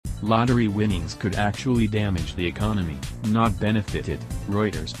Lottery winnings could actually damage the economy, not benefit it.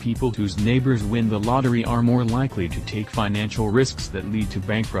 Reuters People whose neighbors win the lottery are more likely to take financial risks that lead to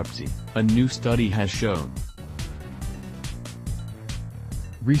bankruptcy, a new study has shown.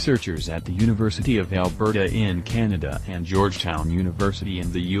 Researchers at the University of Alberta in Canada and Georgetown University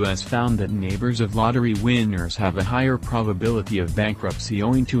in the U.S. found that neighbors of lottery winners have a higher probability of bankruptcy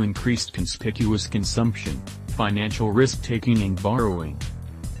owing to increased conspicuous consumption, financial risk-taking and borrowing.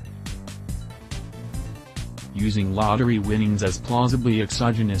 Using lottery winnings as plausibly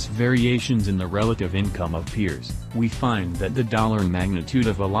exogenous variations in the relative income of peers, we find that the dollar magnitude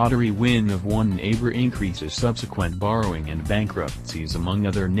of a lottery win of one neighbor increases subsequent borrowing and bankruptcies among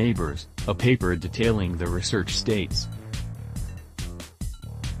other neighbors, a paper detailing the research states.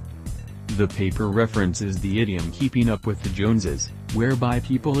 The paper references the idiom "keeping up with the Joneses," whereby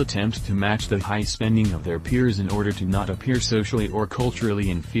people attempt to match the high spending of their peers in order to not appear socially or culturally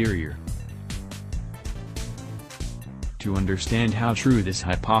inferior. To understand how true this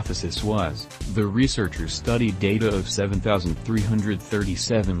hypothesis was, the researchers studied data of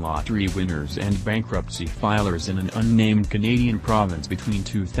 7,337 lottery winners and bankruptcy filers in an unnamed Canadian province between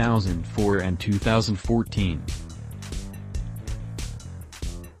 2004 and 2014.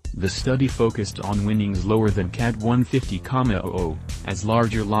 The study focused on winnings lower than CAD 150,000, as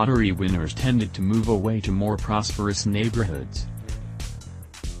larger lottery winners tended to move away to more prosperous neighborhoods.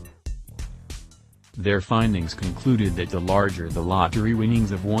 Their findings concluded that the larger the lottery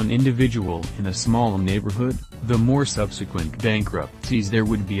winnings of one individual in a small neighborhood, the more subsequent bankruptcies there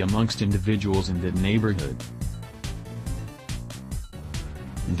would be amongst individuals in that neighborhood.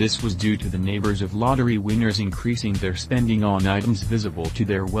 This was due to the neighbors of lottery winners increasing their spending on items visible to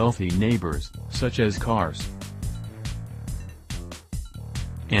their wealthy neighbors, such as cars.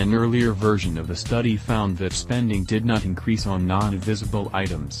 An earlier version of the study found that spending did not increase on non-visible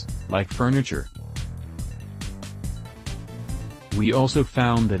items, like furniture. We also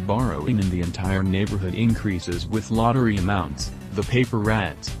found that borrowing in the entire neighborhood increases with lottery amounts, the paper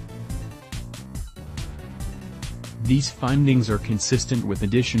adds. These findings are consistent with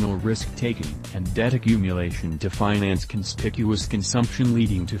additional risk-taking and debt accumulation to finance conspicuous consumption,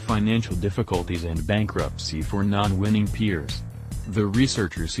 leading to financial difficulties and bankruptcy for non-winning peers. The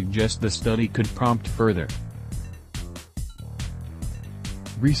researchers suggest the study could prompt further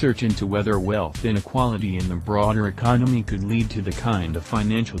research into whether wealth inequality in the broader economy could lead to the kind of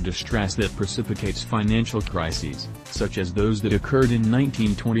financial distress that precipitates financial crises, such as those that occurred in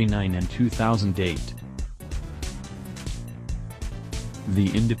 1929 and 2008.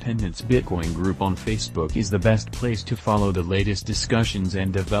 The Independence Bitcoin group on Facebook is the best place to follow the latest discussions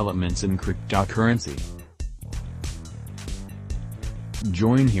and developments in cryptocurrency.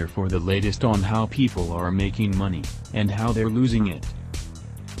 Join here for the latest on how people are making money, and how they're losing it.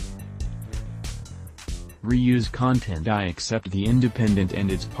 Reuse content. I accept. The Independent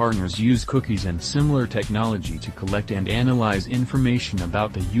and its partners use cookies and similar technology to collect and analyze information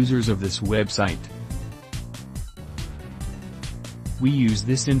about the users of this website. We use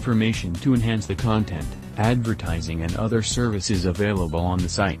this information to enhance the content, advertising and other services available on the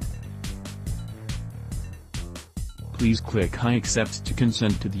site. Please click I accept to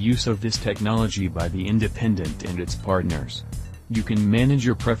consent to the use of this technology by the Independent and its partners. You can manage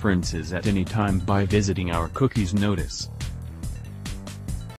your preferences at any time by visiting our cookies notice.